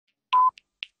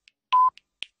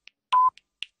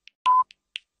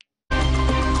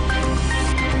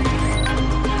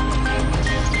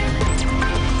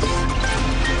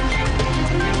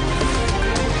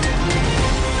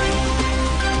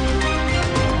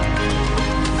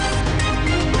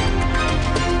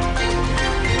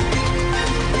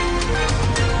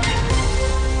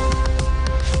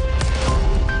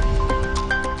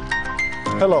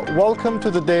Hello, welcome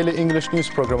to the daily English news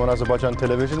program on Azərbaycan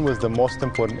Television with the most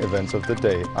important events of the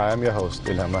day. I am your host,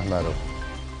 Ilham Məmmədov.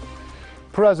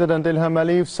 President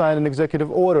İlham signed an executive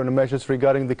order on measures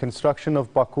regarding the construction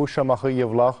of Baku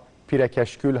Cms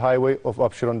Media highway of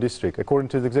Abşeron district. According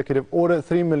to the executive order,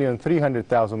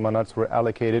 3,300,000 manats were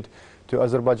allocated to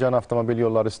Azərbaycan Avtomobil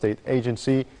Yolları State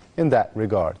Agency in that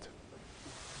regard.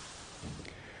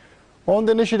 On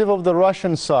the initiative of the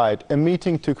Russian side, a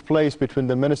meeting took place between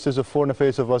the Ministers of Foreign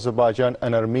Affairs of Azerbaijan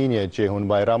and Armenia, Ceyhun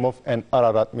Bayramov and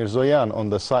Ararat Mirzoyan, on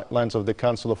the sidelines of the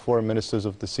Council of Foreign Ministers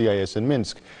of the CIS in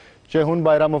Minsk. Ceyhun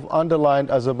Bayramov underlined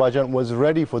Azerbaijan was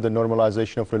ready for the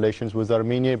normalization of relations with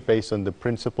Armenia based on the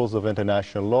principles of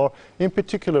international law, in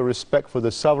particular respect for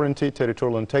the sovereignty,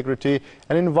 territorial integrity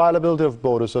and inviolability of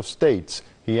borders of states.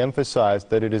 He emphasized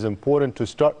that it is important to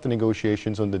start the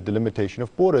negotiations on the delimitation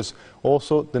of borders.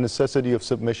 Also, the necessity of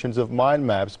submissions of mind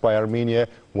maps by Armenia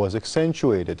was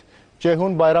accentuated.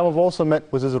 Ceyhun Bayramov also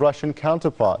met with his Russian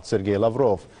counterpart, Sergei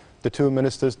Lavrov. The two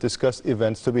ministers discussed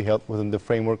events to be held within the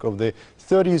framework of the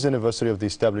 30th anniversary of the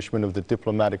establishment of the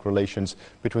diplomatic relations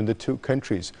between the two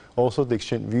countries. Also, they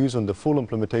exchanged views on the full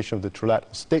implementation of the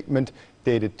trilateral statement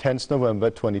dated 10th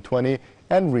November 2020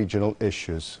 and regional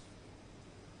issues.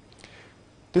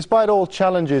 Despite all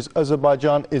challenges,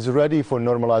 Azerbaijan is ready for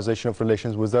normalization of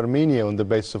relations with Armenia on the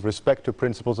basis of respect to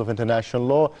principles of international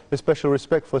law, especially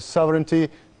respect for sovereignty,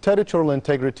 territorial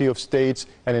integrity of states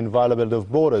and inviolability of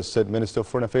borders, said Minister of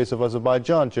Foreign Affairs of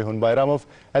Azerbaijan, Ceyhun Bayramov,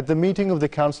 at the meeting of the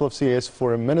Council of CIS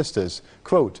Foreign Ministers.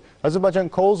 Quote, Azerbaijan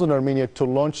calls on Armenia to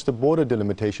launch the border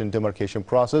delimitation demarcation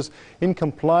process in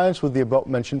compliance with the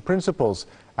above-mentioned principles.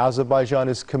 Azerbaijan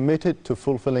is committed to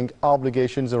fulfilling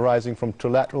obligations arising from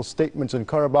trilateral statements in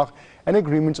Karabakh and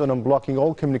agreements on unblocking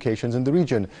all communications in the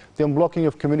region. The unblocking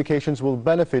of communications will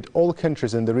benefit all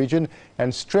countries in the region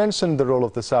and strengthen the role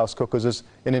of the South Caucasus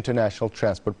in international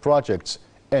transport projects.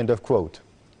 End of quote.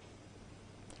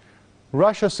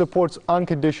 Russia supports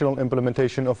unconditional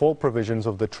implementation of all provisions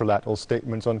of the trilateral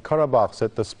statements on Karabakh,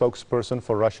 said the spokesperson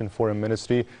for Russian Foreign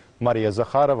Ministry, Maria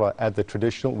Zakharova, at the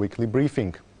traditional weekly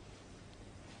briefing.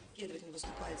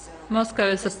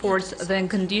 Moscow supports the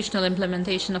unconditional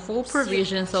implementation of all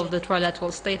provisions of the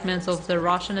trilateral statements of the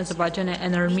Russian, Azerbaijani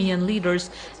and Armenian leaders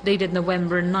dated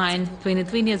November 9,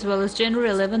 2020 as well as January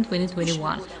 11,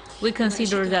 2021. We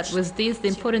consider that with this, the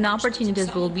important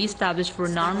opportunities will be established for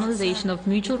normalization of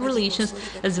mutual relations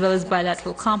as well as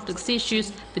bilateral complex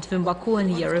issues between Baku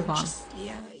and Yerevan.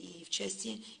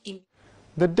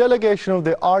 The delegation of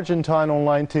the Argentine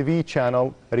online TV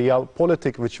channel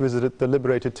Realpolitik, which visited the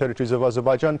liberated territories of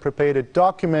Azerbaijan, prepared a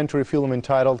documentary film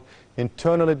entitled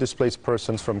Internally Displaced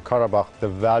Persons from Karabakh, The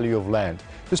Value of Land.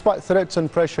 Despite threats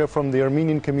and pressure from the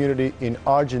Armenian community in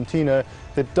Argentina,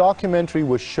 the documentary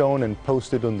was shown and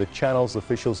posted on the channel's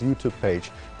official YouTube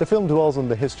page. The film dwells on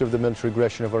the history of the military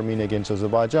aggression of Armenia against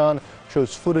Azerbaijan,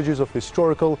 shows footages of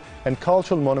historical and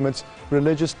cultural monuments,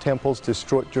 religious temples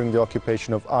destroyed during the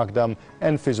occupation of Agdam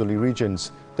and Fizuli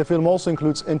regions. The film also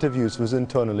includes interviews with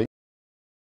internally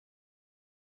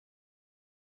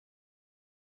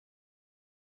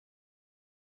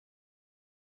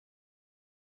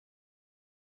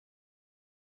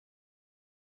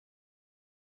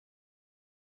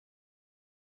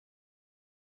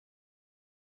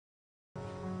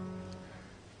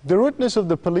The rudeness of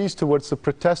the police towards the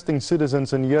protesting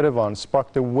citizens in Yerevan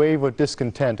sparked a wave of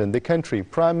discontent in the country.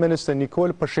 Prime Minister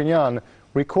Nikol Pashinyan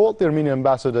recalled the Armenian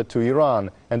ambassador to Iran,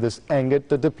 and this angered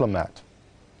the diplomat.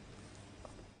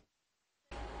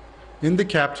 In the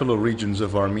capital or regions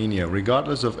of Armenia,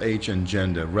 regardless of age and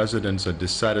gender, residents are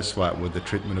dissatisfied with the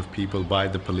treatment of people by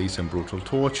the police and brutal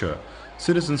torture.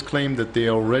 Citizens claim that they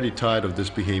are already tired of this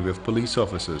behavior of police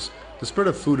officers. The spread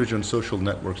of footage on social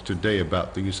networks today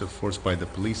about the use of force by the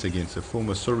police against a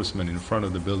former serviceman in front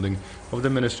of the building of the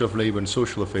Ministry of Labor and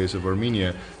Social Affairs of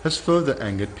Armenia has further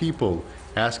angered people.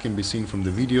 As can be seen from the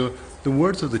video, the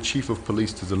words of the chief of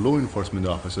police to the law enforcement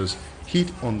officers,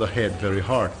 "Hit on the head very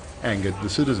hard," angered the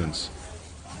citizens.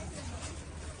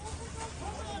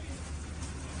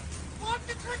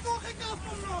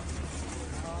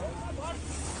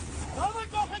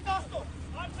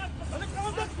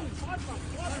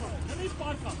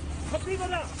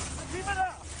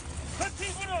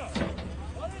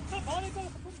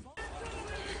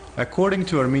 According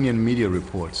to Armenian media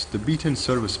reports, the beaten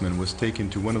serviceman was taken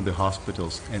to one of the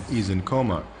hospitals and is in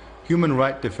coma. Human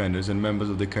rights defenders and members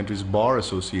of the country's Bar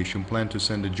Association plan to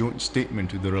send a joint statement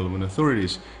to the relevant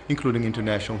authorities, including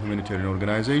international humanitarian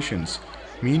organizations.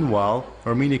 Meanwhile,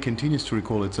 Armenia continues to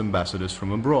recall its ambassadors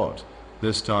from abroad.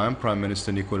 This time, Prime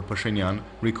Minister Nikol Pashinyan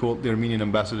recalled the Armenian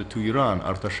ambassador to Iran,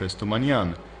 Artashes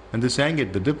Tomanyan, and this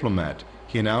angered the diplomat.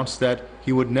 He announced that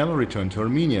he would never return to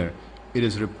Armenia. It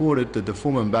is reported that the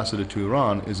former ambassador to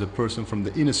Iran is a person from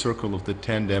the inner circle of the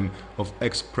tandem of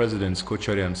ex-presidents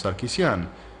Kocharian and Sarkisyan.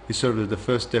 He served as the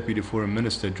first deputy foreign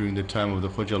minister during the time of the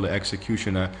Khojaly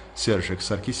executioner Serge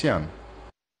Sarkisyan.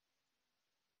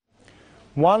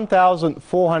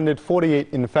 1,448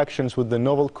 infections with the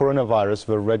novel coronavirus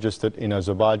were registered in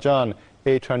Azerbaijan.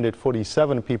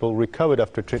 847 people recovered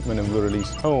after treatment and were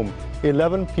released home.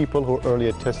 11 people who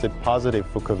earlier tested positive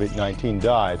for COVID-19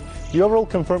 died. The overall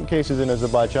confirmed cases in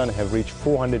Azerbaijan have reached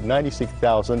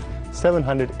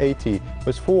 496,780,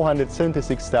 with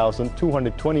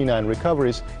 476,229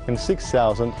 recoveries and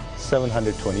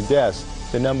 6,720 deaths.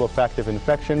 The number of active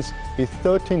infections is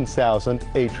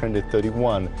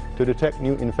 13,831. To detect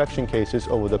new infection cases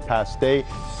over the past day,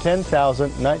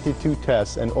 10,092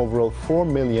 tests and overall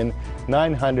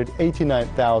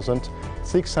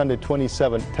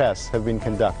 4,989,627 tests have been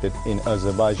conducted in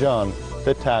Azerbaijan,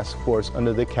 the task force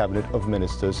under the Cabinet of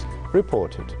Ministers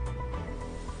reported.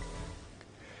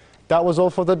 That was all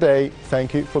for the day.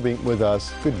 Thank you for being with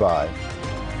us. Goodbye.